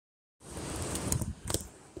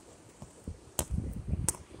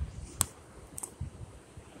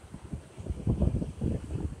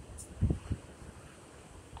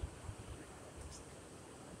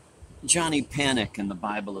Johnny Panic in the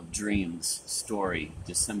Bible of Dreams story,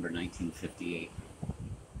 December 1958.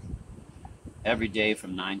 Every day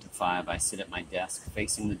from 9 to 5, I sit at my desk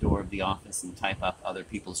facing the door of the office and type up other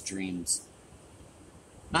people's dreams.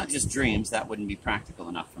 Not just dreams, that wouldn't be practical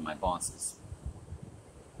enough for my bosses.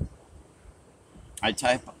 I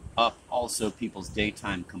type up also people's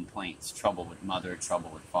daytime complaints, trouble with mother,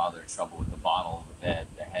 trouble with father, trouble with the bottle, the bed,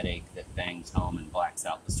 the headache that bangs home and blacks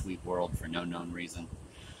out the sweet world for no known reason.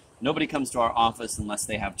 Nobody comes to our office unless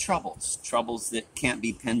they have troubles that can't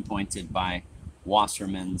be pinpointed by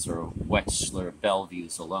Wassermans or Wechsler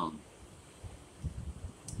Bellevues alone.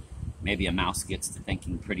 Maybe a mouse gets to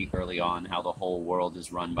thinking pretty early on how the whole world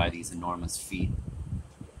is run by these enormous feet.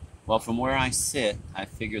 Well, from where I sit, I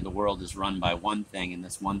figure the world is run by one thing and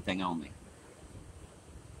this one thing only.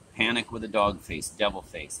 Panic with a dog face, devil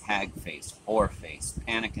face, hag face, whore face,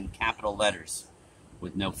 panic in capital letters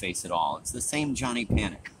with no face at all. It's the same Johnny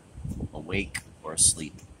Panic, awake or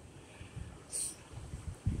asleep.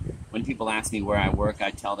 When people ask me where I work,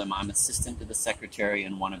 I tell them I'm assistant to the secretary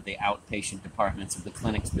in one of the outpatient departments of the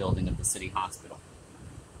clinics building of the city hospital.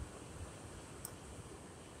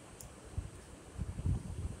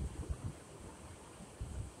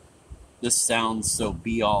 This sounds so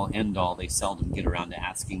be-all, end-all, they seldom get around to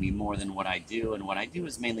asking me more than what I do, and what I do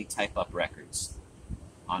is mainly type up records.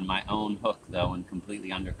 On my own hook, though, and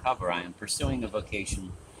completely undercover, I am pursuing a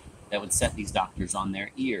vocation that would set these doctors on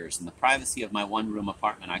their ears. In the privacy of my one-room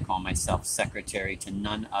apartment, I call myself secretary to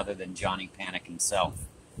none other than Johnny Panic himself.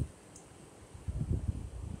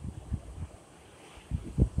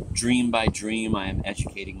 Dream by dream, I am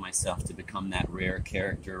educating myself to become that rare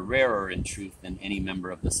character, rarer in truth than any member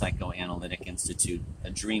of the Psychoanalytic Institute, a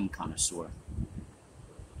dream connoisseur.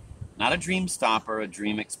 Not a dream stopper, a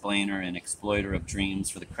dream explainer, an exploiter of dreams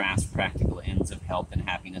for the crass practical ends of health and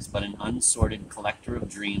happiness, but an unsorted collector of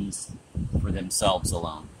dreams for themselves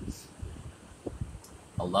alone.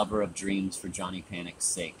 A lover of dreams for Johnny Panic's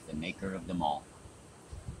sake, the maker of them all.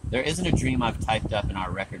 There isn't a dream I've typed up in our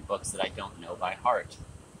record books that I don't know by heart.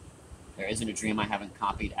 There isn't a dream I haven't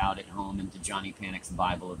copied out at home into Johnny Panic's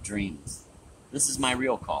Bible of Dreams. This is my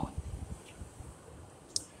real calling.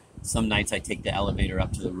 Some nights I take the elevator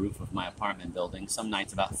up to the roof of my apartment building. Some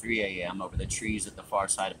nights about 3 a.m. over the trees at the far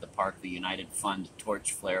side of the park, the United Fund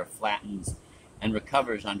torch flare flattens and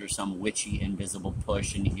recovers under some witchy invisible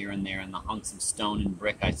push, and here and there in the hunks of stone and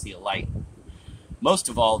brick I see a light. Most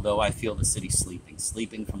of all, though, I feel the city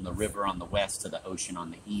sleeping from the river on the west to the ocean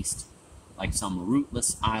on the east, like some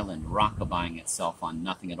rootless island rockabyeing itself on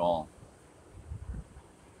nothing at all.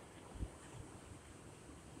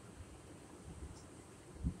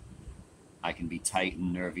 I can be tight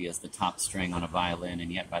and nervy as the top string on a violin,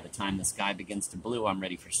 and yet by the time the sky begins to blue, I'm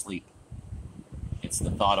ready for sleep. It's the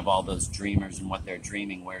thought of all those dreamers and what they're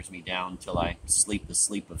dreaming wears me down till I sleep the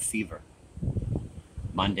sleep of fever.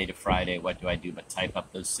 Monday to Friday, what do I do but type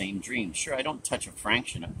up those same dreams? Sure, I don't touch a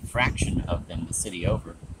fraction of them the city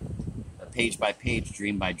over. But page by page,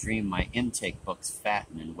 dream by dream, my intake books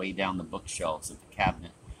fatten and weigh down the bookshelves of the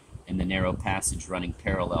cabinet in the narrow passage running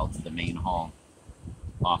parallel to the main hall,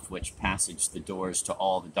 off which passage the doors to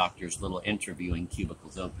all the doctor's little interviewing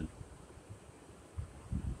cubicles open.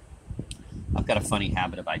 I've got a funny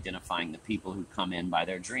habit of identifying the people who come in by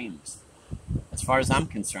their dreams. As far as I'm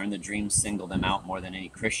concerned, the dreams single them out more than any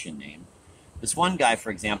Christian name. This one guy,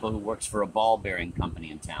 for example, who works for a ball-bearing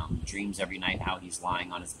company in town, dreams every night how he's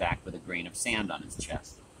lying on his back with a grain of sand on his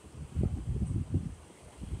chest.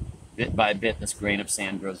 Bit by bit, this grain of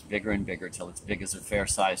sand grows bigger and bigger till it's big as a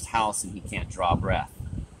fair-sized house and he can't draw breath.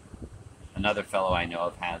 Another fellow I know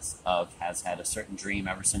of has had a certain dream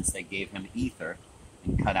ever since they gave him ether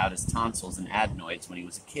and cut out his tonsils and adenoids when he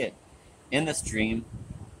was a kid. In this dream,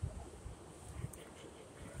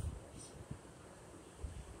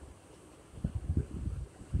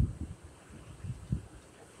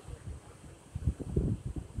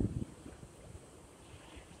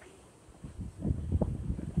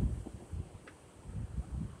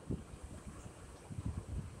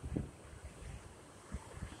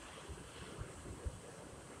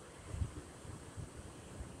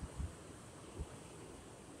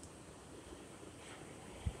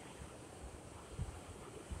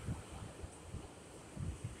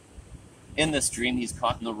 he's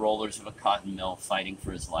caught in the rollers of a cotton mill fighting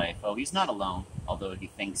for his life. Oh, he's not alone, although he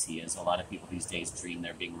thinks he is. A lot of people these days dream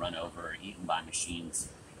they're being run over or eaten by machines.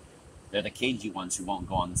 They're the cagey ones who won't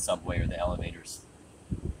go on the subway or the elevators.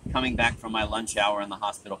 Coming back from my lunch hour in the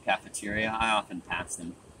hospital cafeteria, I often pass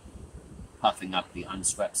them, puffing up the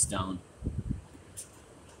unswept stone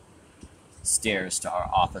stairs to our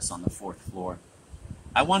office on the 4th floor.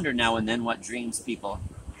 I wonder now and then what dreams people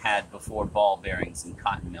had before ball bearings and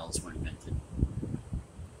cotton mills were invented.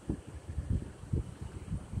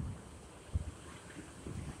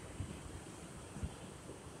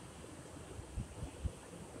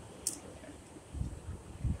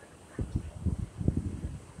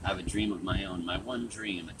 I have a dream of my own, my one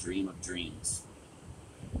dream, a dream of dreams.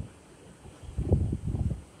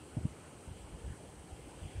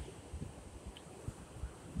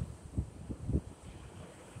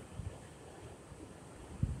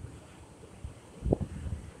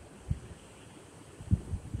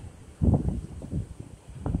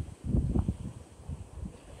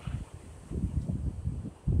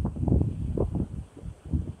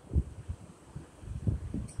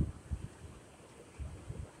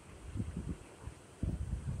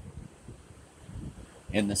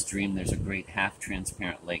 In this dream, there's a great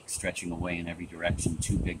half-transparent lake stretching away in every direction,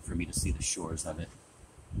 too big for me to see the shores of it.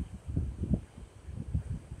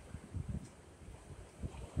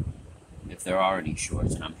 If there are any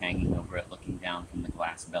shores, and I'm hanging over it looking down from the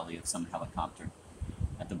glass belly of some helicopter.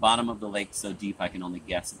 At the bottom of the lake, so deep I can only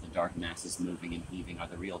guess at the dark masses moving and heaving are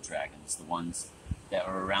the real dragons, the ones that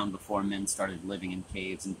were around before men started living in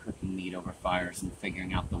caves and cooking meat over fires and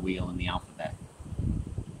figuring out the wheel and the alphabet.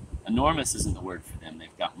 Enormous isn't the word for them.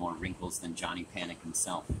 They've got more wrinkles than Johnny Panic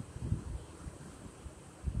himself.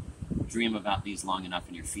 Dream about these long enough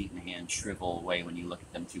and your feet and hands shrivel away when you look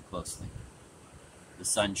at them too closely. The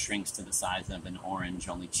sun shrinks to the size of an orange,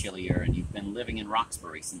 only chillier, and you've been living in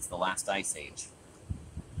Roxbury since the last ice age.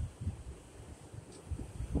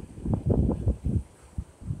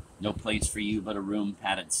 No place for you but a room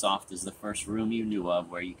padded soft as the first room you knew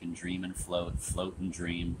of, where you can dream and float and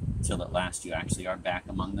dream, till at last you actually are back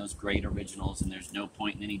among those great originals, and there's no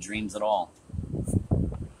point in any dreams at all.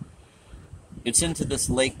 It's into this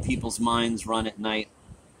lake people's minds run at night.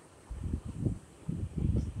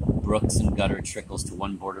 Brooks and gutter trickles to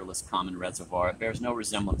one borderless common reservoir. It bears no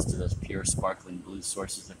resemblance to those pure, sparkling blue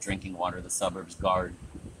sources of drinking water the suburbs guard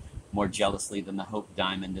more jealously than the Hope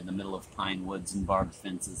Diamond in the middle of pine woods and barbed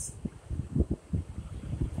fences.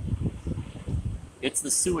 It's the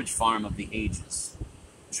sewage farm of the ages,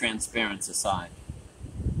 transparence aside.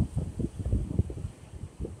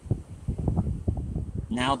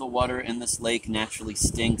 Now the water in this lake naturally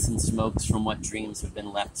stinks and smokes from what dreams have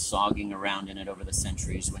been left sogging around in it over the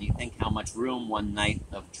centuries. When you think how much room one night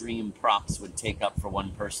of dream props would take up for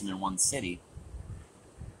one person in one city,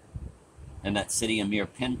 and that city a mere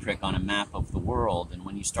pinprick on a map of the world, and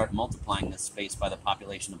when you start multiplying this space by the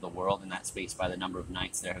population of the world and that space by the number of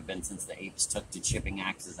nights there have been since the apes took to chipping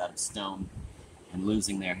axes out of stone and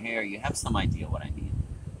losing their hair, you have some idea what I mean.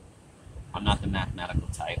 I'm not the mathematical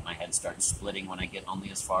type. My head starts splitting when I get only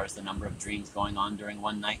as far as the number of dreams going on during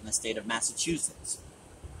one night in the state of Massachusetts.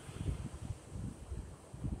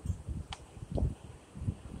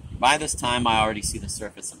 By this time, I already see the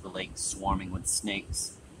surface of the lake swarming with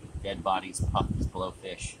snakes, dead bodies puffed as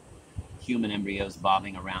blowfish, human embryos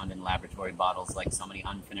bobbing around in laboratory bottles like so many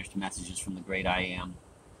unfinished messages from the great I Am.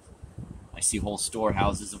 I see whole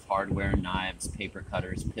storehouses of hardware, knives, paper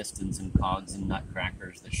cutters, pistons and cogs and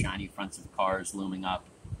nutcrackers, the shiny fronts of cars looming up,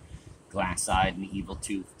 glass-eyed and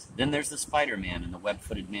evil-toothed. Then there's the Spider-Man and the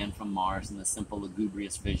web-footed man from Mars and the simple,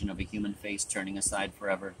 lugubrious vision of a human face turning aside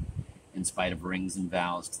forever, in spite of rings and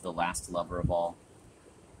vows, to the last lover of all.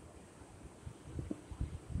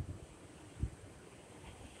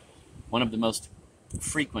 One of the most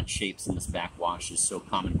frequent shapes in this backwash is so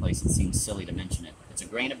commonplace it seems silly to mention it. It's a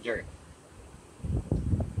grain of dirt.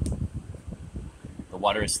 The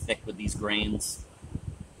water is thick with these grains.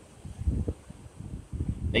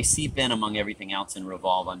 They seep in among everything else and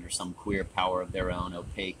revolve under some queer power of their own,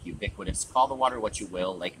 opaque, ubiquitous. Call the water what you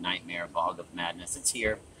will, lake nightmare, bog of madness. It's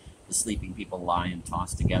here. The sleeping people lie and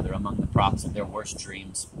toss together among the props of their worst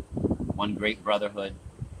dreams. One great brotherhood,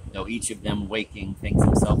 though each of them waking thinks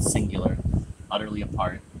themselves singular, utterly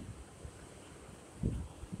apart.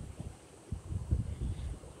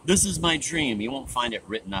 This is my dream. You won't find it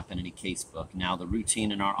written up in any casebook. Now, the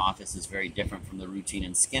routine in our office is very different from the routine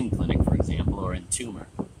in Skin Clinic, for example, or in Tumor.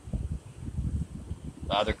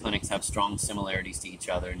 The other clinics have strong similarities to each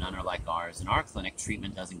other. None are like ours. In our clinic,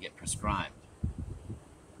 treatment doesn't get prescribed.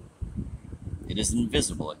 It is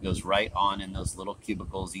invisible. It goes right on in those little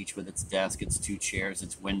cubicles, each with its desk, its two chairs,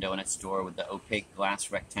 its window, and its door, with the opaque glass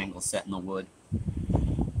rectangle set in the wood.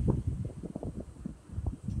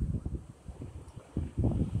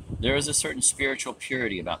 There is a certain spiritual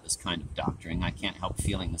purity about this kind of doctoring. I can't help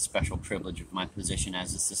feeling the special privilege of my position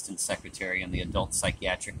as assistant secretary in the adult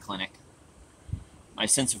psychiatric clinic. My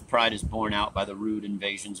sense of pride is borne out by the rude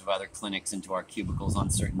invasions of other clinics into our cubicles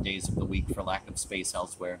on certain days of the week for lack of space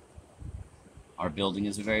elsewhere. Our building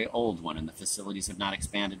is a very old one, and the facilities have not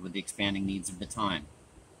expanded with the expanding needs of the time.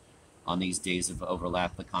 On these days of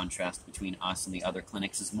overlap, the contrast between us and the other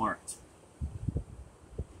clinics is marked.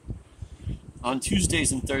 On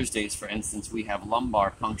Tuesdays and Thursdays, for instance, we have lumbar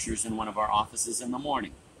punctures in one of our offices in the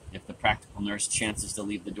morning. If the practical nurse chances to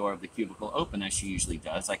leave the door of the cubicle open, as she usually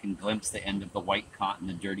does, I can glimpse the end of the white cot and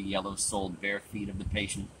the dirty yellow-soled bare feet of the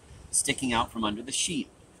patient sticking out from under the sheet.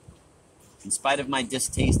 In spite of my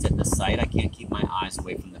distaste at the sight, I can't keep my eyes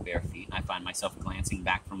away from the bare feet, and I find myself glancing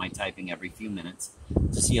back from my typing every few minutes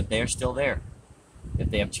to see if they are still there, if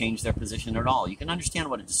they have changed their position at all. You can understand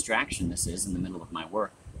what a distraction this is in the middle of my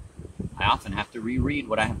work. I often have to reread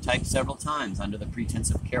what I have typed several times under the pretense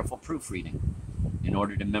of careful proofreading in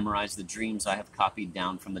order to memorize the dreams I have copied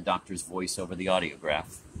down from the doctor's voice over the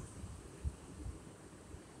audiograph.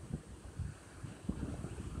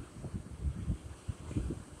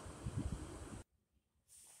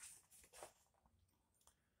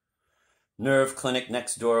 Nerve clinic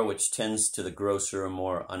next door, which tends to the grosser or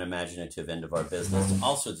more unimaginative end of our business,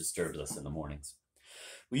 also disturbs us in the mornings.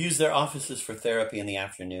 We use their offices for therapy in the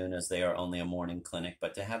afternoon, as they are only a morning clinic,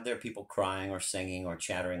 but to have their people crying or singing or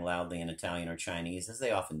chattering loudly in Italian or Chinese, as they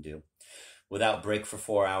often do, without break for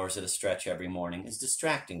 4 hours at a stretch every morning, is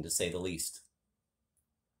distracting, to say the least.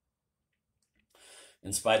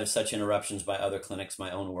 In spite of such interruptions by other clinics, my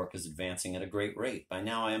own work is advancing at a great rate. By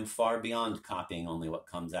now, I am far beyond copying only what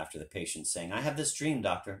comes after the patient saying, "I have this dream,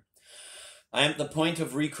 doctor." I am at the point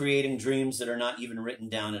of recreating dreams that are not even written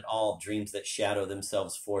down at all, dreams that shadow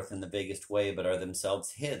themselves forth in the vaguest way, but are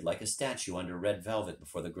themselves hid like a statue under red velvet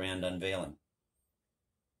before the grand unveiling.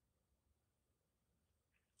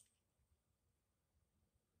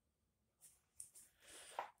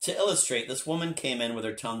 To illustrate, this woman came in with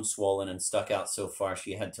her tongue swollen and stuck out so far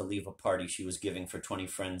she had to leave a party she was giving for 20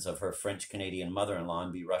 friends of her French-Canadian mother-in-law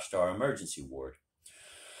and be rushed to our emergency ward.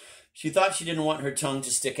 She thought she didn't want her tongue to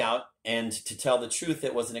stick out, and to tell the truth,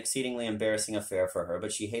 it was an exceedingly embarrassing affair for her,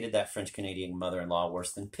 but she hated that French-Canadian mother-in-law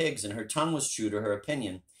worse than pigs, and her tongue was true to her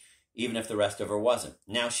opinion, even if the rest of her wasn't.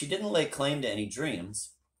 Now, she didn't lay claim to any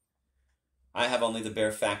dreams. I have only the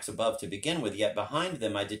bare facts above to begin with, yet behind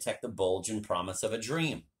them I detect the bulge and promise of a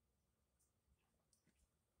dream.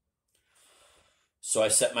 So I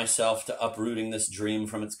set myself to uprooting this dream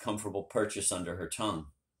from its comfortable purchase under her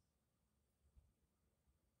tongue.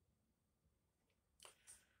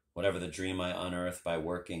 Whatever the dream I unearth by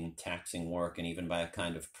working, taxing work, and even by a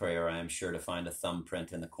kind of prayer, I am sure to find a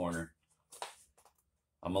thumbprint in the corner.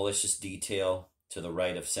 A malicious detail to the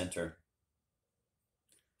right of center.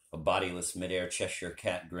 A bodiless midair Cheshire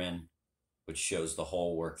cat grin, which shows the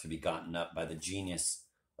whole work to be gotten up by the genius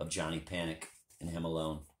of Johnny Panic and him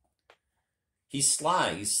alone. He's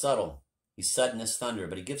sly, he's subtle, he's sudden as thunder,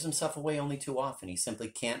 but he gives himself away only too often. He simply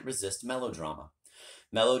can't resist melodrama.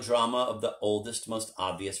 Melodrama of the oldest, most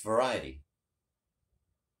obvious variety.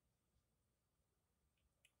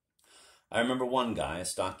 I remember one guy, a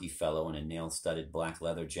stocky fellow in a nail-studded black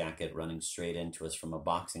leather jacket, running straight into us from a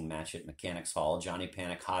boxing match at Mechanics Hall, Johnny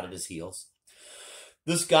Panic hot at his heels.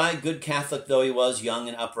 This guy, good Catholic though he was, young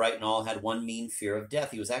and upright and all, had one mean fear of death.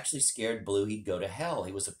 He was actually scared blue he'd go to hell.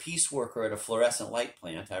 He was a piece worker at a fluorescent light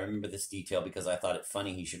plant. I remember this detail because I thought it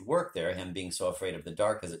funny he should work there, him being so afraid of the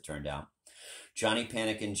dark as it turned out. Johnny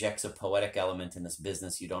Panic injects a poetic element in this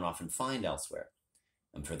business you don't often find elsewhere,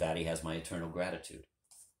 and for that he has my eternal gratitude.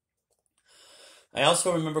 I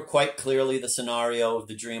also remember quite clearly the scenario of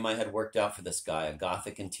the dream I had worked out for this guy, a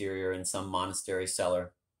Gothic interior in some monastery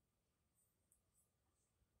cellar,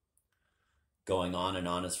 going on and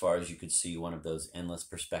on as far as you could see, one of those endless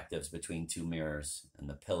perspectives between two mirrors, and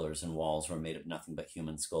the pillars and walls were made of nothing but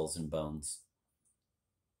human skulls and bones.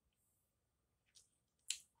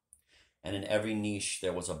 And in every niche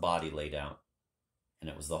there was a body laid out, and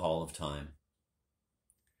it was the Hall of Time,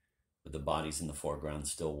 with the bodies in the foreground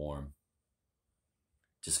still warm,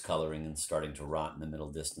 discoloring and starting to rot in the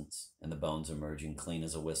middle distance, and the bones emerging clean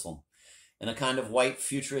as a whistle, in a kind of white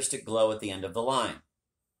futuristic glow at the end of the line.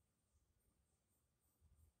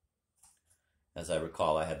 As I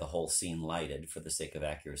recall, I had the whole scene lighted for the sake of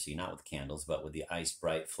accuracy, not with candles, but with the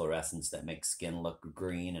ice-bright fluorescence that makes skin look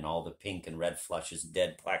green and all the pink and red flushes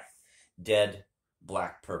dead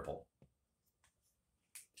black purple.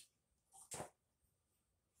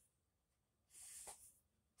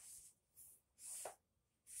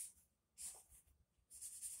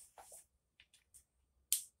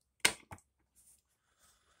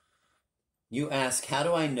 You ask, how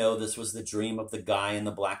do I know this was the dream of the guy in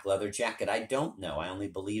the black leather jacket? I don't know. I only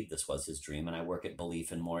believe this was his dream, and I work at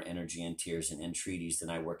belief in more energy and tears and entreaties than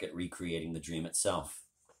I work at recreating the dream itself.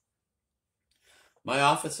 My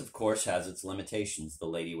office, of course, has its limitations. The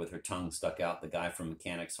lady with her tongue stuck out, the guy from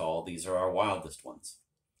Mechanics Hall, these are our wildest ones.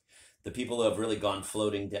 The people who have really gone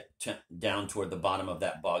floating down toward the bottom of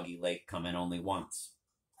that boggy lake come in only once,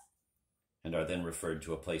 and are then referred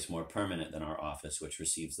to a place more permanent than our office, which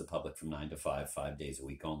receives the public from 9 to 5, 5 days a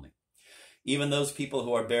week only. Even those people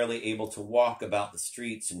who are barely able to walk about the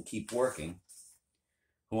streets and keep working,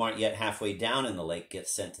 who aren't yet halfway down in the lake, get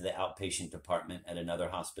sent to the outpatient department at another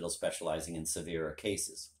hospital specializing in severer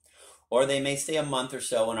cases. Or they may stay a month or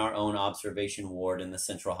so in our own observation ward in the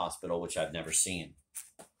central hospital, which I've never seen.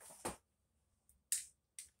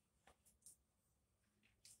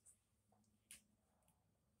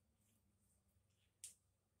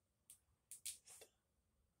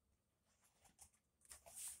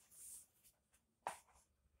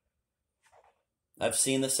 I've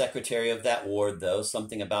seen the secretary of that ward, though.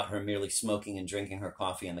 Something about her merely smoking and drinking her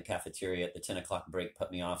coffee in the cafeteria at the 10 o'clock break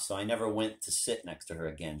put me off, so I never went to sit next to her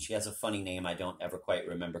again. She has a funny name I don't ever quite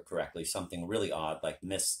remember correctly, something really odd, like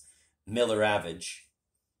Miss Miller-Avage.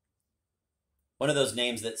 One of those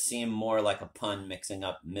names that seem more like a pun mixing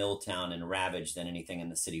up Milltown and Ravage than anything in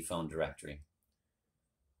the city phone directory.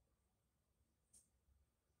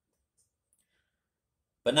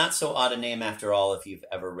 But not so odd a name after all if you've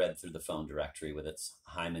ever read through the phone directory with its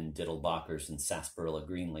Hyman Diddlebackers and Sarsaparilla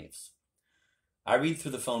Greenleafs. I read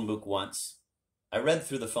through the phone book once,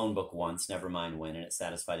 never mind when, and it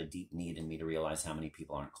satisfied a deep need in me to realize how many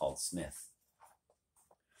people aren't called Smith.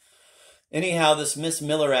 Anyhow, this Miss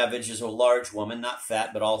Miller-Avage is a large woman, not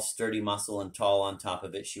fat, but all sturdy muscle and tall on top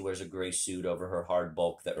of it. She wears a gray suit over her hard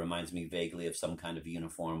bulk that reminds me vaguely of some kind of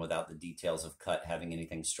uniform without the details of cut having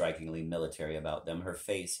anything strikingly military about them. Her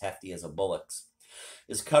face, hefty as a bullock's,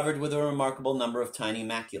 is covered with a remarkable number of tiny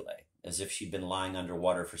maculae, as if she'd been lying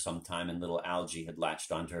underwater for some time and little algae had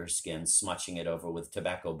latched onto her skin, smutching it over with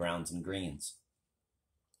tobacco browns and greens.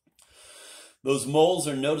 Those moles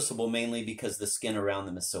are noticeable mainly because the skin around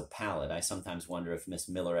them is so pallid. I sometimes wonder if Miss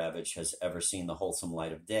Miller-Avage has ever seen the wholesome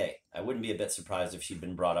light of day. I wouldn't be a bit surprised if she'd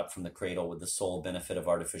been brought up from the cradle with the sole benefit of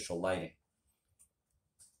artificial lighting.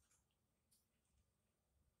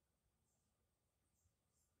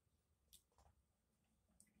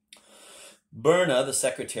 Berna, the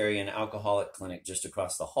secretary in an alcoholic clinic just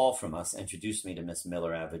across the hall from us, introduced me to Miss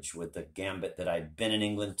Miller-Avage with the gambit that I'd been in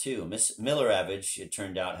England too. Miss Miller-Avage, it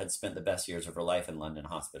turned out, had spent the best years of her life in London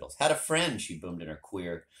hospitals. Had a friend, she boomed in her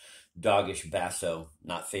queer, doggish basso,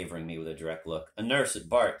 not favoring me with a direct look. A nurse at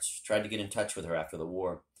Bart's. Tried to get in touch with her after the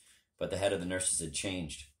war, but the head of the nurses had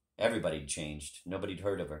changed. Everybody'd changed. Nobody'd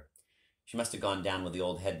heard of her. She must have gone down with the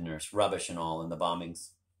old head nurse, rubbish and all, in the bombings.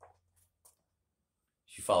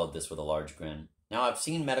 She followed this with a large grin. Now, I've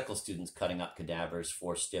seen medical students cutting up cadavers,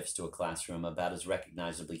 4 stiffs to a classroom, about as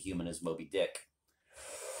recognizably human as Moby Dick.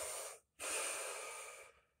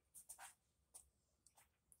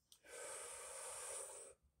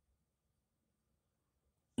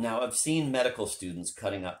 Now, I've seen medical students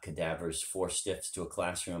cutting up cadavers, 4 stiffs to a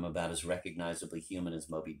classroom, about as recognizably human as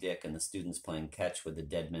Moby Dick, and the students playing catch with the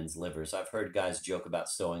dead men's livers. I've heard guys joke about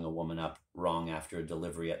sewing a woman up wrong after a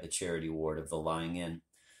delivery at the charity ward of the Lying In.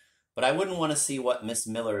 But I wouldn't want to see what Miss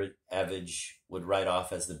Miller-Avage would write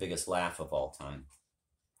off as the biggest laugh of all time.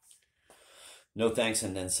 No thanks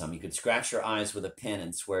and then some. You could scratch your eyes with a pen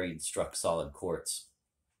and swear you'd struck solid quartz.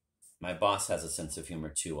 My boss has a sense of humor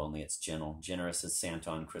too, only it's gentle, generous as Santa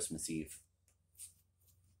on Christmas Eve.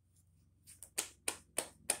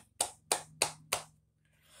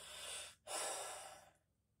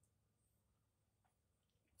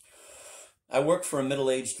 I work for a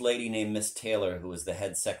middle-aged lady named Miss Taylor, who is the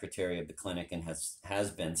head secretary of the clinic and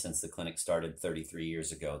has been since the clinic started 33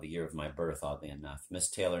 years ago, the year of my birth, oddly enough. Miss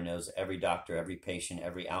Taylor knows every doctor, every patient,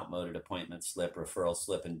 every outmoded appointment slip, referral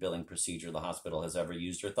slip, and billing procedure the hospital has ever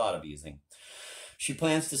used or thought of using. She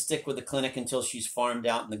plans to stick with the clinic until she's farmed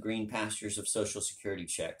out in the green pastures of Social Security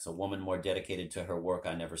checks. A woman more dedicated to her work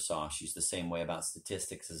I never saw. She's the same way about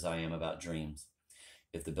statistics as I am about dreams.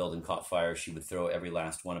 If the building caught fire, she would throw every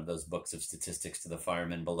last one of those books of statistics to the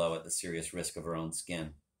firemen below at the serious risk of her own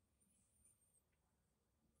skin.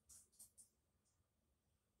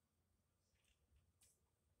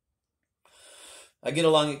 I get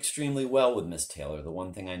along extremely well with Miss Taylor. The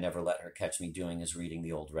one thing I never let her catch me doing is reading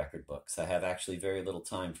the old record books. I have actually very little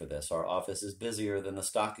time for this. Our office is busier than the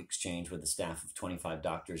stock exchange with a staff of 25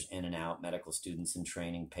 doctors in and out, medical students in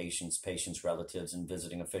training, patients' relatives, and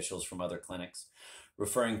visiting officials from other clinics,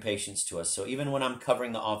 referring patients to us. So even when I'm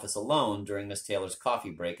covering the office alone during Miss Taylor's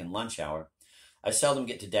coffee break and lunch hour, I seldom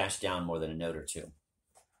get to dash down more than a note or two.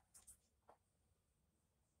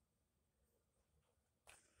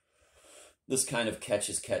 This kind of catch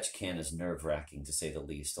as catch can is nerve-wracking, to say the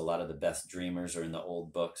least. A lot of the best dreamers are in the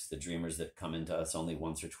old books, the dreamers that come into us only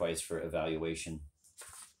once or twice for evaluation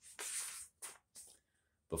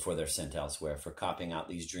before they're sent elsewhere. For copying out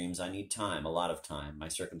these dreams, I need time, a lot of time. My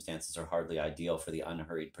circumstances are hardly ideal for the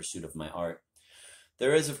unhurried pursuit of my art.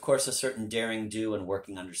 There is, of course, a certain daring do in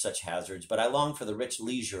working under such hazards, but I long for the rich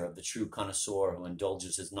leisure of the true connoisseur who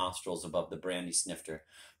indulges his nostrils above the brandy snifter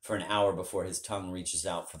for an hour before his tongue reaches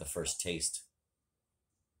out for the first taste.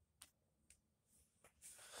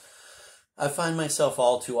 I find myself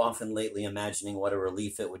all too often lately imagining what a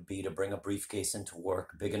relief it would be to bring a briefcase into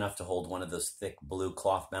work, big enough to hold one of those thick blue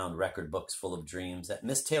cloth-bound record books full of dreams. At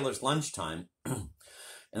Miss Taylor's lunchtime,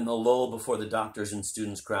 in the lull before the doctors and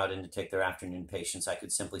students crowd in to take their afternoon patients, I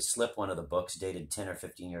could simply slip one of the books, dated 10 or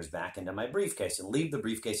 15 years back, into my briefcase and leave the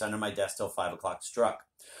briefcase under my desk till 5 o'clock struck.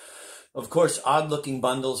 Of course, odd-looking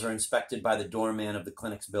bundles are inspected by the doorman of the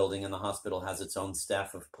clinic's building, and the hospital has its own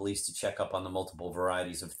staff of police to check up on the multiple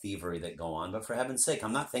varieties of thievery that go on. But for heaven's sake,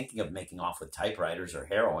 I'm not thinking of making off with typewriters or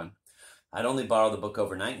heroin. I'd only borrow the book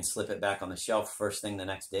overnight and slip it back on the shelf first thing the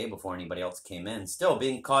next day before anybody else came in. Still,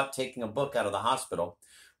 being caught taking a book out of the hospital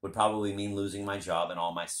would probably mean losing my job and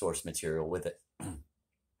all my source material with it.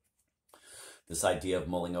 This idea of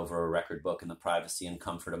mulling over a record book in the privacy and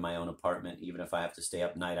comfort of my own apartment, even if I have to stay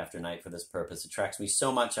up night after night for this purpose, attracts me so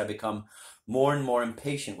much I become more and more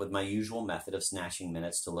impatient with my usual method of snatching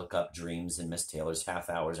minutes to look up dreams in Miss Taylor's half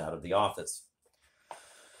hours out of the office.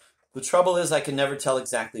 The trouble is I can never tell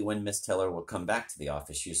exactly when Miss Taylor will come back to the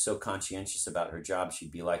office. She is so conscientious about her job,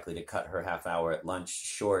 she'd be likely to cut her half hour at lunch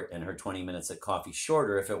short and her 20 minutes at coffee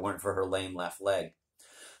shorter if it weren't for her lame left leg.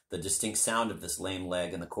 The distinct sound of this lame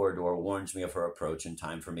leg in the corridor warns me of her approach in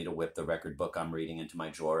time for me to whip the record book I'm reading into my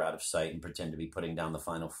drawer out of sight and pretend to be putting down the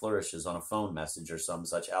final flourishes on a phone message or some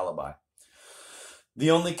such alibi.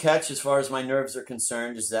 The only catch, as far as my nerves are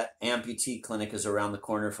concerned, is that amputee clinic is around the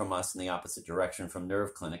corner from us in the opposite direction from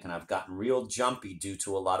nerve clinic, and I've gotten real jumpy due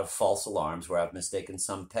to a lot of false alarms where I've mistaken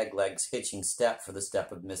some peg leg's hitching step for the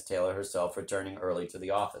step of Miss Taylor herself returning early to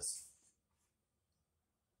the office.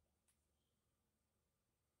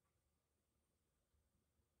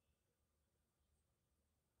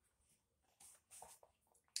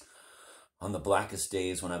 On the blackest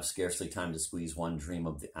days when I've scarcely time to squeeze one dream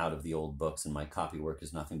out of the old books and my copywork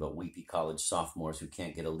is nothing but weepy college sophomores who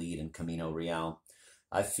can't get a lead in Camino Real,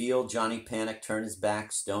 I feel Johnny Panic turn his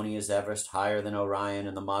back, stony as Everest, higher than Orion,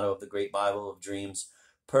 and the motto of the great Bible of dreams,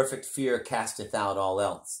 perfect fear casteth out all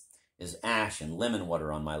else, is ash and lemon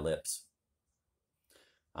water on my lips.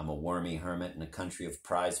 I'm a wormy hermit in a country of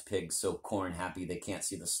prize pigs so corn-happy they can't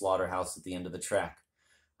see the slaughterhouse at the end of the track.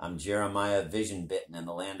 I'm Jeremiah vision-bitten in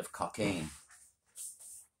the land of cocaine.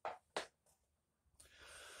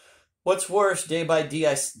 What's worse, day by day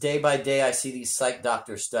I see these psych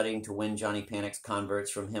doctors studying to win Johnny Panic's converts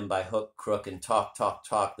from him by hook, crook, and talk,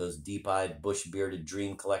 those deep-eyed, bush-bearded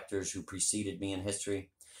dream collectors who preceded me in history,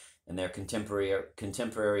 and their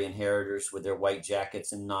contemporary inheritors with their white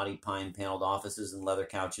jackets and naughty pine-paneled offices and leather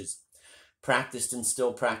couches, practiced and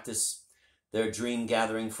still practice their dream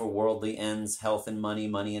gathering for worldly ends, health and money,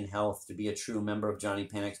 money and health. To be a true member of Johnny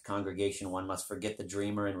Panic's congregation, one must forget the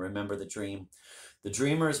dreamer and remember the dream. The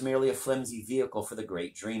dreamer is merely a flimsy vehicle for the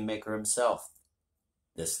great dream maker himself.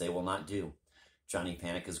 This they will not do. Johnny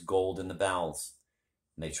Panic is gold in the bowels,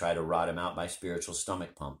 and they try to rot him out by spiritual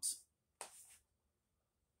stomach pumps.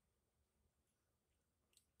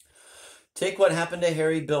 Take what happened to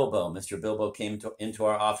Harry Bilbo. Mr. Bilbo came into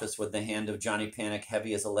our office with the hand of Johnny Panic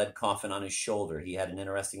heavy as a lead coffin on his shoulder. He had an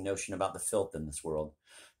interesting notion about the filth in this world.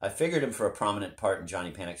 I figured him for a prominent part in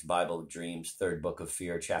Johnny Panic's Bible of Dreams, third book of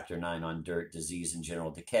Fear, chapter 9 on dirt, disease, and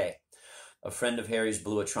general decay. A friend of Harry's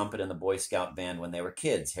blew a trumpet in the Boy Scout band when they were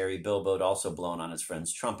kids. Harry Bilbo had also blown on his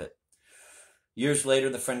friend's trumpet. Years later,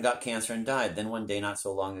 the friend got cancer and died. Then one day, not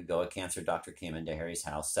so long ago, a cancer doctor came into Harry's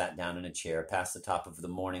house, sat down in a chair, passed the top of the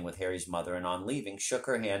morning with Harry's mother, and on leaving, shook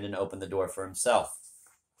her hand and opened the door for himself.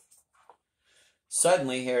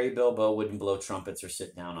 Suddenly, Harry Bilbo wouldn't blow trumpets or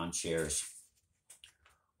sit down on chairs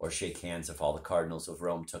or shake hands if all the cardinals of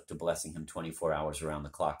Rome took to blessing him 24 hours around the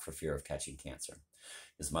clock for fear of catching cancer.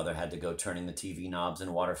 His mother had to go turning the TV knobs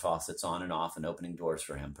and water faucets on and off and opening doors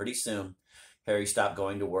for him. Pretty soon, Harry stopped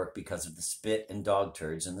going to work because of the spit and dog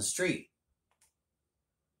turds in the street.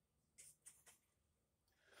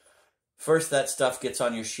 First, that stuff gets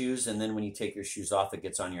on your shoes, and then when you take your shoes off, it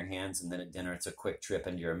gets on your hands, and then at dinner, it's a quick trip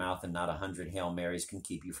into your mouth, and not 100 Hail Marys can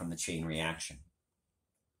keep you from the chain reaction.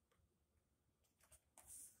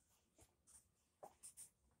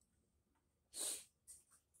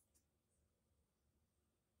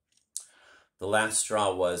 The last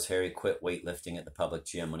straw was Harry quit weightlifting at the public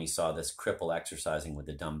gym when he saw this cripple exercising with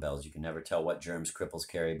the dumbbells. You can never tell what germs cripples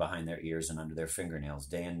carry behind their ears and under their fingernails.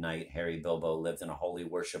 Day and night, Harry Bilbo lived in a holy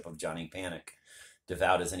worship of Johnny Panic.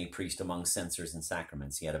 Devout as any priest among censers and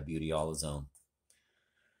sacraments, he had a beauty all his own.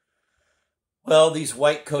 Well, these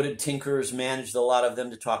white-coated tinkerers managed, a lot of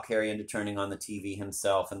them, to talk Harry into turning on the TV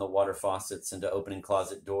himself and the water faucets, into opening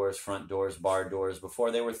closet doors, front doors, bar doors.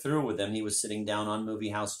 Before they were through with him, he was sitting down on movie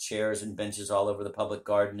house chairs and benches all over the public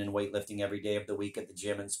garden and weightlifting every day of the week at the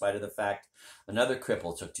gym, in spite of the fact another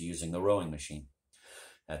cripple took to using the rowing machine.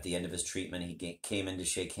 At the end of his treatment, he came in to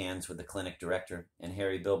shake hands with the clinic director. In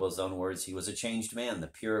Harry Bilbo's own words, he was a changed man. The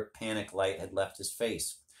pure panic light had left his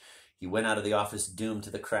face. He went out of the office doomed to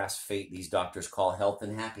the crass fate these doctors call health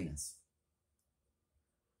and happiness.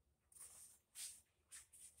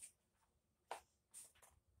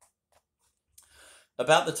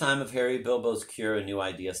 About the time of Harry Bilbo's cure, a new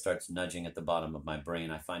idea starts nudging at the bottom of my brain.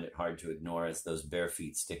 I find it hard to ignore as those bare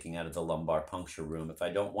feet sticking out of the lumbar puncture room. If I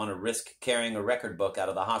don't want to risk carrying a record book out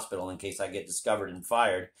of the hospital in case I get discovered and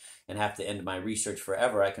fired and have to end my research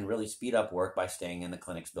forever, I can really speed up work by staying in the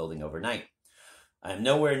clinic's building overnight. I am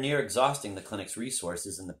nowhere near exhausting the clinic's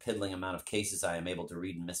resources in the piddling amount of cases I am able to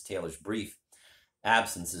read in Miss Taylor's brief.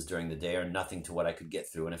 Absences during the day are nothing to what I could get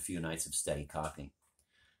through in a few nights of steady copying.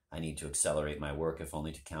 I need to accelerate my work, if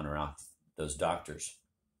only to counteract those doctors.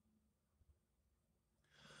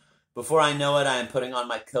 Before I know it, I am putting on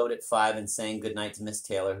my coat at 5 and saying goodnight to Miss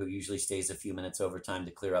Taylor, who usually stays a few minutes overtime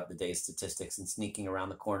to clear up the day's statistics, and sneaking around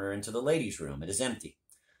the corner into the ladies' room. It is empty.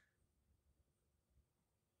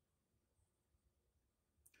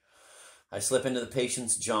 I slip into the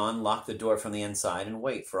patient's john, lock the door from the inside, and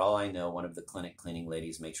wait. For all I know, one of the clinic cleaning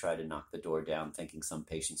ladies may try to knock the door down, thinking some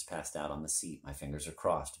patient's passed out on the seat. My fingers are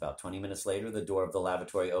crossed. About 20 minutes later, the door of the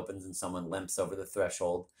lavatory opens and someone limps over the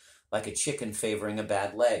threshold like a chicken favoring a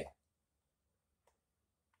bad leg.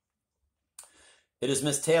 It is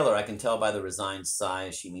Miss Taylor. I can tell by the resigned sigh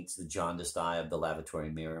as she meets the jaundiced eye of the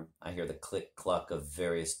lavatory mirror. I hear the click-cluck of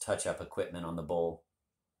various touch-up equipment on the bowl.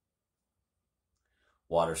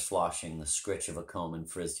 Water sloshing, the scritch of a comb and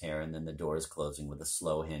frizzed hair, and then the door is closing with a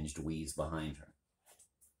slow hinged wheeze behind her.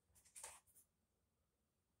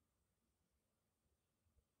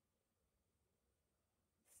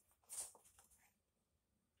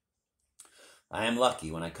 I am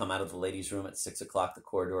lucky. When I come out of the ladies' room at 6 o'clock, the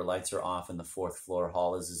corridor lights are off and the 4th floor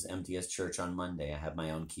hall is as empty as church on Monday. I have my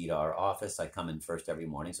own key to our office. I come in first every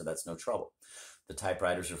morning, so that's no trouble. The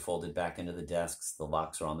typewriters are folded back into the desks. The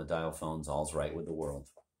locks are on the dial phones. All's right with the world.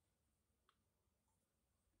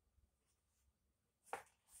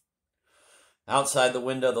 Outside the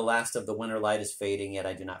window, the last of the winter light is fading, yet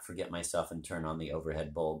I do not forget myself and turn on the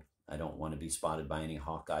overhead bulb. I don't want to be spotted by any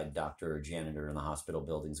hawk-eyed doctor or janitor in the hospital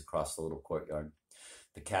buildings across the little courtyard.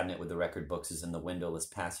 The cabinet with the record books is in the windowless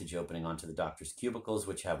passage opening onto the doctor's cubicles,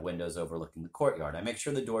 which have windows overlooking the courtyard. I make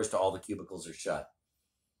sure the doors to all the cubicles are shut.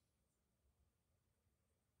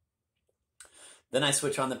 Then I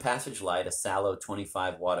switch on the passage light, a sallow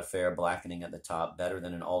 25-watt affair blackening at the top, better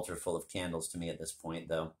than an altar full of candles to me at this point,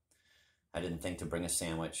 though. I didn't think to bring a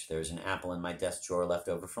sandwich. There's an apple in my desk drawer left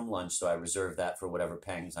over from lunch, so I reserve that for whatever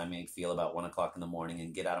pangs I may feel about 1 o'clock in the morning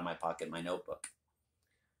and get out of my pocket my notebook.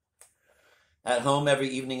 At home every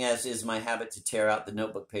evening, as is my habit, to tear out the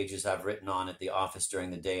notebook pages I've written on at the office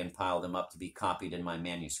during the day and pile them up to be copied in my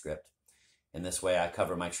manuscript. In this way, I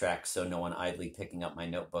cover my tracks so no one idly picking up my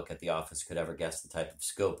notebook at the office could ever guess the type of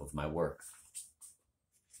scope of my work.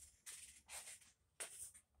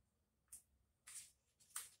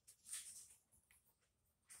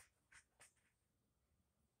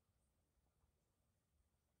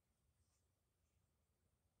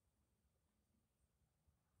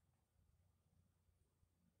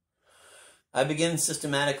 I begin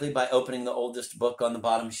systematically by opening the oldest book on the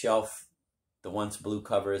bottom shelf. The once blue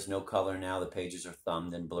cover is no color now. The pages are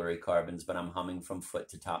thumbed in blurry carbons, but I'm humming from foot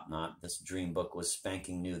to top knot. This dream book was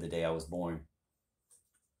spanking new the day I was born.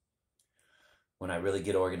 When I really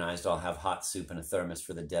get organized, I'll have hot soup in a thermos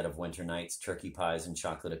for the dead of winter nights, turkey pies and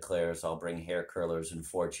chocolate eclairs. I'll bring hair curlers and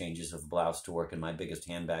 4 changes of blouse to work in my biggest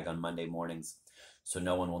handbag on Monday mornings, so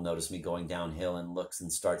no one will notice me going downhill and looks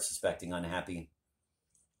and start suspecting unhappy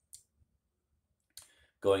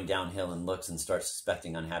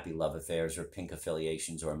love affairs or pink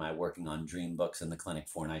affiliations, or am I working on dream books in the clinic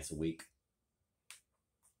 4 nights a week?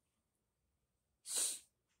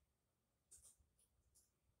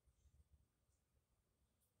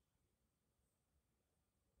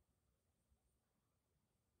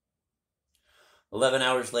 11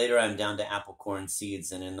 hours later, I'm down to apple corn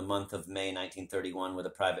seeds, and in the month of May 1931, with a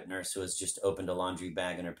private nurse who has just opened a laundry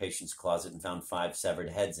bag in her patient's closet and found 5 severed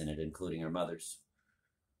heads in it, including her mother's.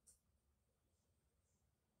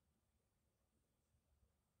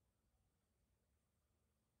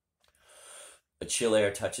 A chill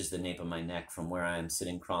air touches the nape of my neck from where I am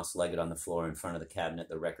sitting cross-legged on the floor in front of the cabinet,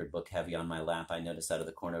 the record book heavy on my lap. I notice out of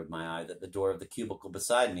the corner of my eye that the door of the cubicle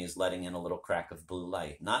beside me is letting in a little crack of blue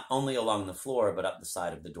light, not only along the floor, but up the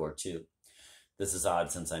side of the door, too. This is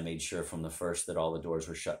odd since I made sure from the first that all the doors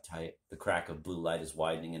were shut tight. The crack of blue light is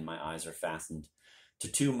widening and my eyes are fastened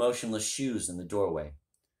to 2 motionless shoes in the doorway,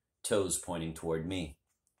 toes pointing toward me.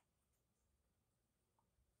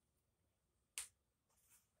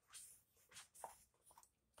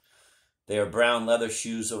 They are brown leather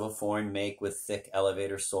shoes of a foreign make with thick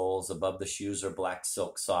elevator soles. Above the shoes are black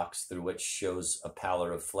silk socks through which shows a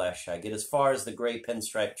pallor of flesh. I get as far as the gray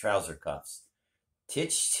pinstripe trouser cuffs.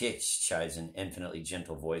 Titch, titch, chides an infinitely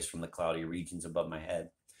gentle voice from the cloudy regions above my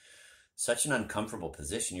head. Such an uncomfortable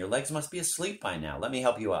position. Your legs must be asleep by now. Let me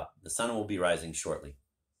help you up. The sun will be rising shortly.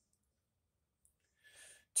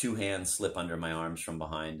 2 hands slip under my arms from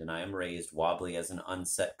behind, and I am raised, wobbly as an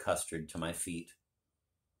unset custard, to my feet,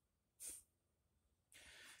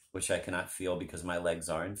 which I cannot feel because my legs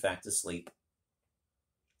are, in fact, asleep.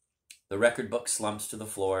 The record book slumps to the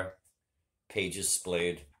floor, pages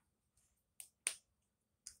splayed.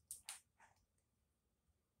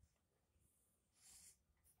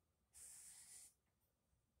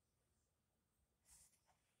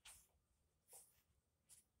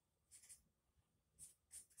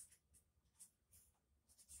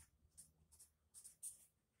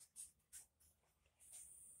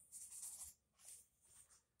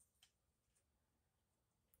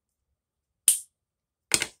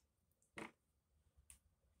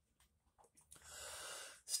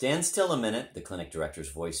 Stand still a minute, the clinic director's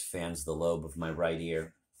voice fans the lobe of my right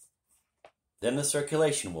ear. Then the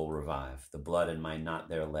circulation will revive. The blood in my not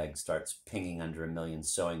there leg starts pinging under a million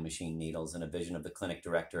sewing machine needles, and a vision of the clinic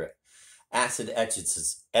director acid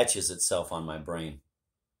etches itself on my brain.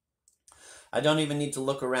 I don't even need to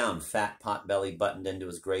look around. Fat pot-belly buttoned into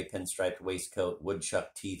his gray pinstriped waistcoat,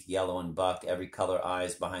 woodchuck teeth yellow and buck, every color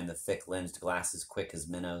eyes behind the thick lensed glasses quick as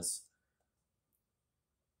minnows.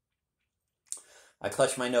 I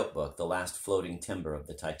clutch my notebook, the last floating timber of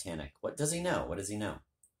the Titanic. What does he know? What does he know?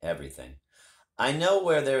 Everything. I know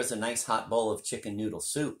where there is a nice hot bowl of chicken noodle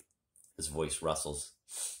soup. His voice rustles.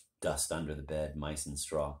 Dust under the bed, mice and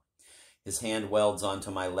straw. His hand welds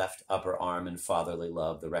onto my left upper arm in fatherly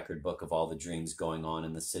love, the record book of all the dreams going on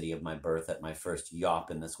in the city of my birth. At my first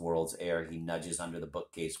yawp in this world's air, he nudges under the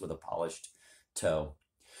bookcase with a polished toe.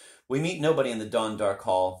 We meet nobody in the dawn-dark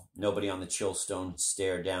hall, nobody on the chill stone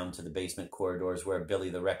stair down to the basement corridors where Billy,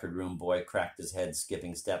 the record room boy, cracked his head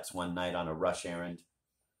skipping steps one night on a rush errand.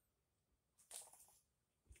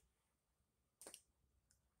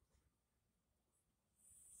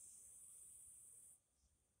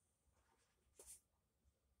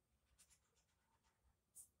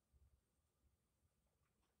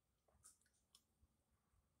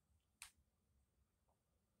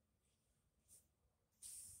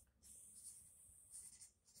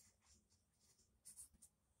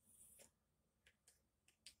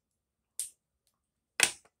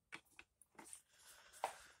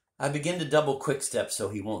 I begin to double quick step so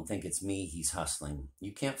he won't think it's me he's hustling.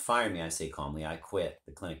 You can't fire me, I say calmly. I quit.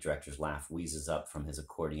 The clinic director's laugh wheezes up from his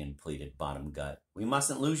accordion-pleated bottom gut. We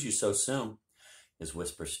mustn't lose you so soon. His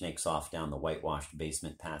whisper snakes off down the whitewashed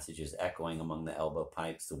basement passages, echoing among the elbow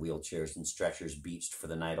pipes, the wheelchairs and stretchers beached for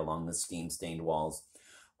the night along the steam-stained walls.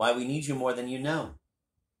 Why, we need you more than you know.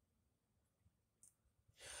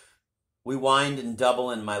 We wind and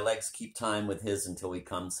double, and my legs keep time with his until we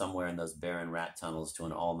come somewhere in those barren rat tunnels to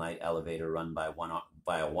an all-night elevator run by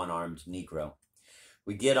a one-armed Negro.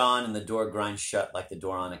 We get on, and the door grinds shut like the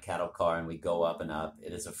door on a cattle car, and we go up and up.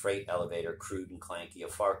 It is a freight elevator, crude and clanky, a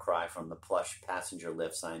far cry from the plush passenger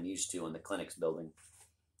lifts I am used to in the clinic's building.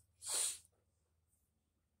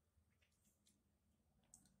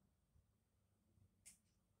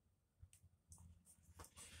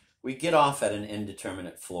 We get off at an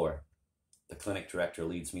indeterminate floor. The clinic director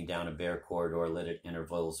leads me down a bare corridor lit at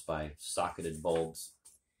intervals by socketed bulbs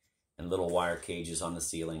and little wire cages on the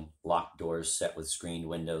ceiling. Locked doors set with screened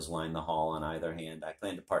windows line the hall on either hand. I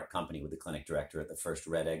plan to part company with the clinic director at the first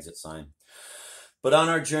red exit sign. But on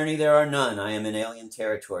our journey, there are none. I am in alien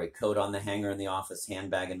territory, coat on the hanger in the office,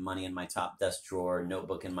 handbag and money in my top desk drawer,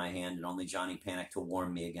 notebook in my hand, and only Johnny Panic to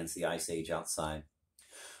warm me against the ice age outside.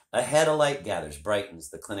 Ahead, a light gathers, brightens.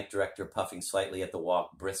 The clinic director, puffing slightly at the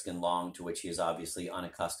walk, brisk and long, to which he is obviously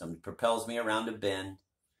unaccustomed, propels me around a bend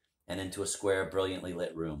and into a square, brilliantly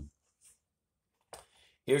lit room.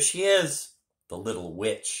 Here she is, the little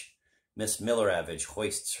witch. Miss Milleravage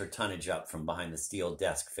hoists her tonnage up from behind the steel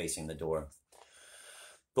desk facing the door.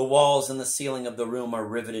 The walls and the ceiling of the room are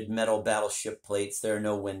riveted metal battleship plates. There are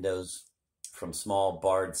no windows. From small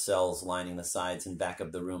barred cells lining the sides and back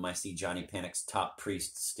of the room, I see Johnny Panic's top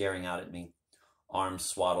priests staring out at me, arms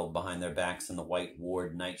swaddled behind their backs in the white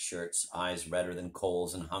ward nightshirts, eyes redder than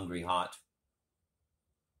coals and hungry hot.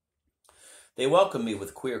 They welcome me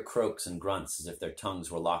with queer croaks and grunts as if their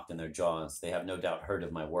tongues were locked in their jaws. They have no doubt heard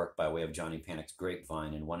of my work by way of Johnny Panic's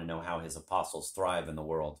grapevine and want to know how his apostles thrive in the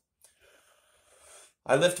world.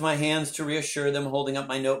 I lift my hands to reassure them, holding up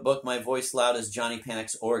my notebook, my voice loud as Johnny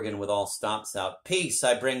Panic's organ with all stops out. Peace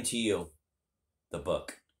I bring to you. The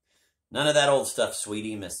book. None of that old stuff,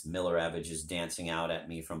 sweetie. Miss Milleravage is dancing out at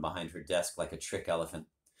me from behind her desk like a trick elephant.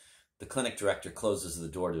 The clinic director closes the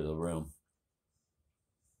door to the room.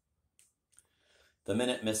 The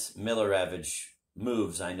minute Miss Milleravage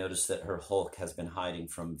moves, I notice that her hulk has been hiding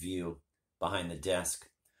from view behind the desk.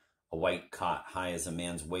 A white cot high as a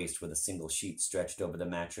man's waist with a single sheet stretched over the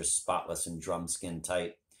mattress, spotless and drum-skin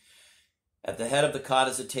tight. At the head of the cot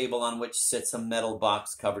is a table on which sits a metal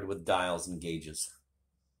box covered with dials and gauges.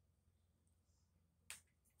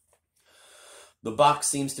 The box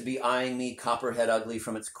seems to be eyeing me, copperhead ugly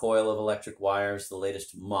from its coil of electric wires, the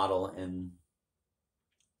latest model in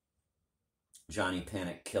Johnny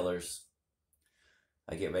Panic killers.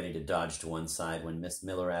 I get ready to dodge to one side when Miss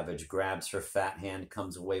Milleravage grabs her fat hand,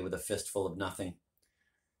 comes away with a fistful of nothing.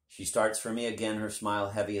 She starts for me again, her smile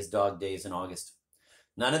heavy as dog days in August.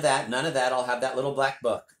 None of that, I'll have that little black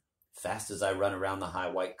book. Fast as I run around the high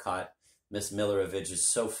white cot, Miss Milleravage is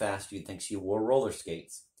so fast you'd think she wore roller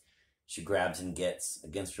skates. She grabs and gets.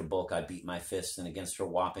 Against her bulk I beat my fists, and against her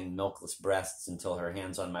whopping milkless breasts until her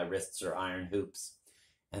hands on my wrists are iron hoops,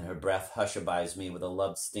 and her breath hushabies me with a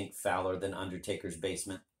love stink fouler than Undertaker's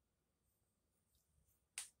basement.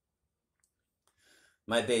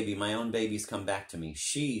 My baby, my own baby's come back to me.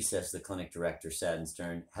 She, says the clinic director, sad and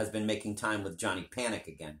stern, has been making time with Johnny Panic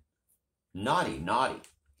again. Naughty, naughty.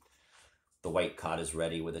 The white cot is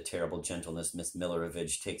ready. With a terrible gentleness, Miss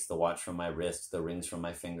Milleravage takes the watch from my wrist, the rings from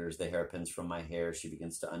my fingers, the hairpins from my hair. She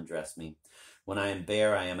begins to undress me. When I am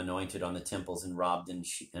bare, I am anointed on the temples and robed in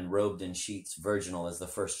sheets, virginal as the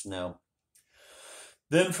first snow.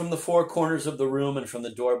 Then from the four corners of the room and from the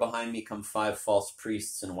door behind me come 5 false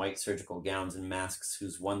priests in white surgical gowns and masks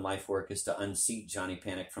whose one life work is to unseat Johnny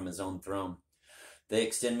Panic from his own throne. They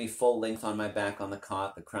extend me full length on my back on the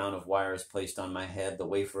cot, the crown of wires placed on my head, the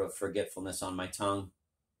wafer of forgetfulness on my tongue.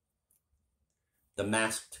 The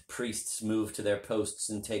masked priests move to their posts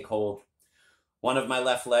and take hold. One of my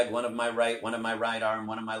left leg, one of my right, one of my right arm,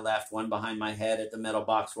 one of my left, one behind my head at the metal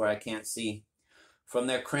box where I can't see. From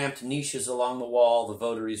their cramped niches along the wall, the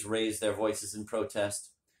votaries raise their voices in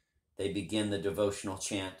protest. They begin the devotional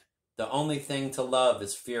chant. The only thing to love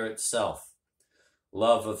is fear itself.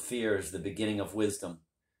 Love of fear is the beginning of wisdom.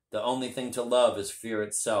 The only thing to love is fear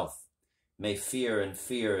itself. May fear and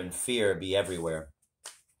fear and fear be everywhere.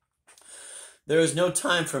 There is no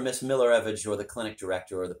time for Miss Milleravage or the clinic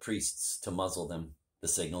director or the priests to muzzle them. The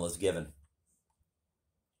signal is given.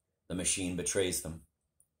 The machine betrays them.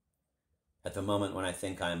 At the moment when I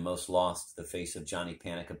think I am most lost, the face of Johnny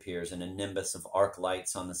Panic appears in a nimbus of arc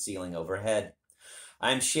lights on the ceiling overhead.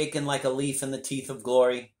 I am shaken like a leaf in the teeth of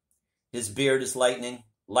glory. His beard is lightning.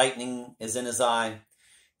 Lightning is in his eye.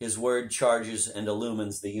 His word charges and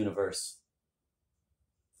illumines the universe.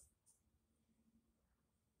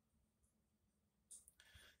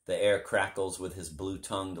 The air crackles with his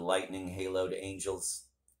blue-tongued, lightning-haloed angels.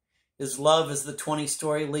 His love is the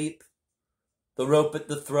 20-story leap, the rope at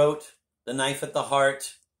the throat, the knife at the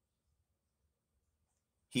heart.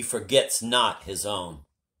 He forgets not his own.